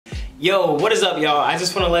Yo, what is up, y'all? I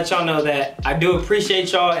just want to let y'all know that I do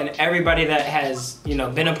appreciate y'all and everybody that has,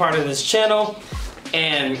 been a part of this channel.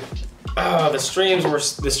 And the streams were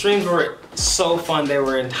so fun. They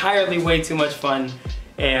were entirely way too much fun,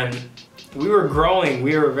 and we were growing.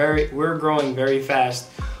 We were growing very fast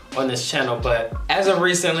on this channel. But as of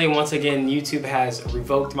recently, once again, YouTube has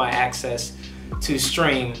revoked my access to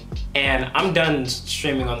stream, and I'm done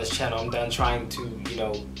streaming on this channel. I'm done trying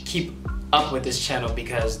to, keep up with this channel,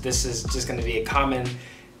 because this is just going to be a common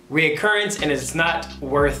reoccurrence, and it's not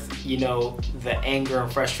worth, the anger and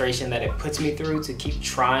frustration that it puts me through to keep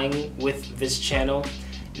trying with this channel,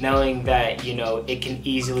 knowing that, it can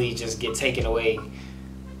easily just get taken away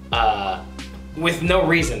with no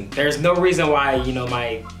reason. There's no reason why,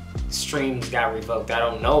 my streams got revoked. I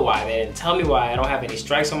don't know why. They didn't tell me why. I don't have any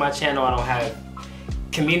strikes on my channel. I don't have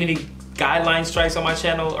community guideline strikes on my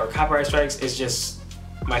channel or copyright strikes. It's just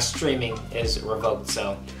my streaming is revoked.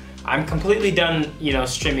 So I'm completely done,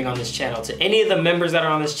 streaming on this channel. To any of the members that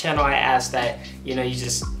are on this channel, I ask that, you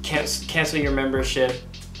just cancel your membership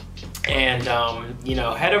and,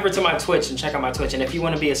 head over to my Twitch and check out my Twitch. And if you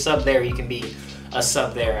want to be a sub there, you can be a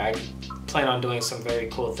sub there. I plan on doing some very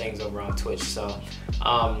cool things over on Twitch. So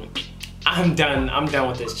I'm done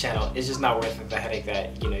with this channel. It's just not worth the headache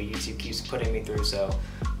that, YouTube keeps putting me through. So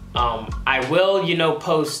I will,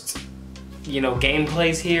 post,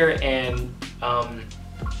 gameplays here, and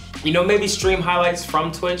maybe stream highlights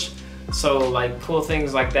from Twitch. So like cool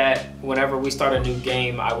things like that. Whenever we start a new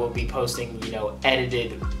game, I will be posting,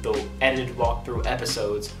 edited walkthrough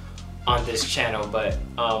episodes on this channel. But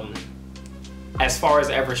as far as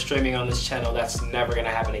ever streaming on this channel, that's never gonna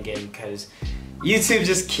happen again, because YouTube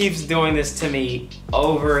just keeps doing this to me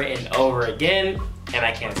over and over again, and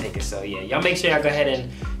I can't take it. So yeah, y'all make sure y'all go ahead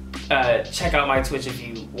and check out my Twitch if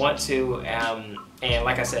you want to. And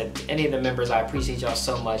like I said, any of the members, I appreciate y'all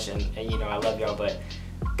so much, and I love y'all. But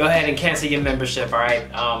go ahead and cancel your membership, all right?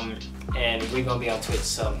 And we're gonna be on Twitch.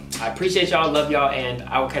 So I appreciate y'all, love y'all, and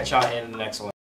I will catch y'all in the next one.